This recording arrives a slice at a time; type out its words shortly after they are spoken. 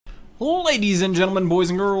Ladies and gentlemen, boys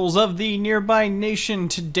and girls of the Nearby Nation,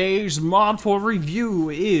 today's mod for review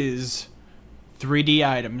is 3D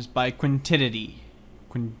Items by Quintinity.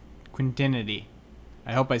 Quintinity.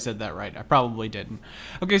 I hope I said that right. I probably didn't.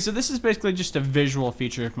 Okay, so this is basically just a visual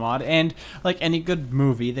feature mod, and like any good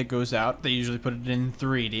movie that goes out, they usually put it in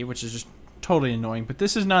 3D, which is just totally annoying, but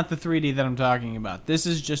this is not the 3D that I'm talking about. This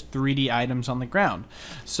is just 3D items on the ground.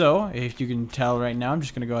 So, if you can tell right now, I'm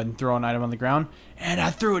just going to go ahead and throw an item on the ground, and I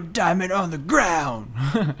threw a diamond on the ground!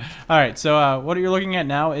 Alright, so what you're looking at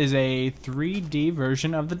now is a 3D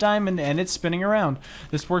version of the diamond, and it's spinning around.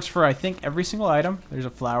 This works for, I think, every single item. There's a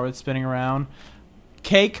flower that's spinning around.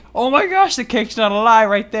 Cake! Oh my gosh, the cake's not a lie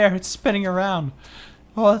right there! It's spinning around!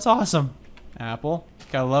 Oh, that's awesome! Apple.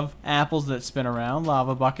 Gotta love apples that spin around.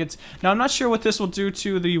 Lava buckets. Now, I'm not sure what this will do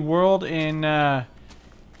to the world in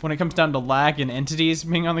when it comes down to lag and entities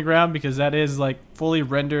being on the ground, because that is like fully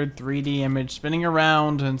rendered 3D image spinning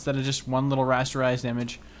around instead of just one little rasterized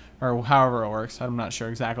image, or however it works. I'm not sure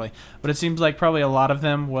exactly, but it seems like probably a lot of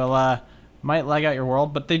them will might lag out your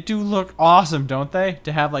world, but they do look awesome, don't they?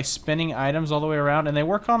 To have like spinning items all the way around, and they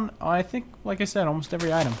work on, I think, like I said, almost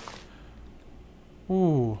every item.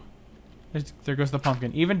 Ooh. There goes the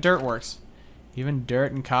pumpkin. Even dirt works. Even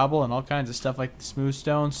dirt and cobble and all kinds of stuff like smooth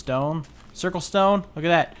stone, stone, circle stone. Look at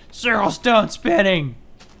that. Circle stone spinning!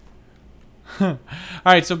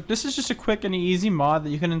 Alright, so this is just a quick and easy mod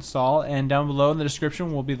that you can install, and down below in the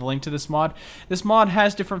description will be the link to this mod. This mod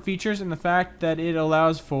has different features in the fact that it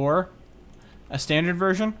allows for a standard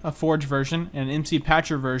version, a forge version, an MC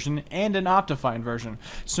Patcher version, and an Optifine version.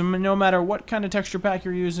 So no matter what kind of texture pack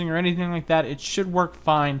you're using or anything like that, it should work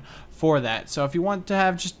fine for that. So if you want to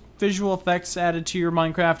have just visual effects added to your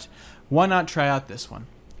Minecraft, why not try out this one?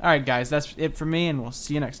 Alright guys, that's it for me, and we'll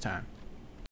see you next time.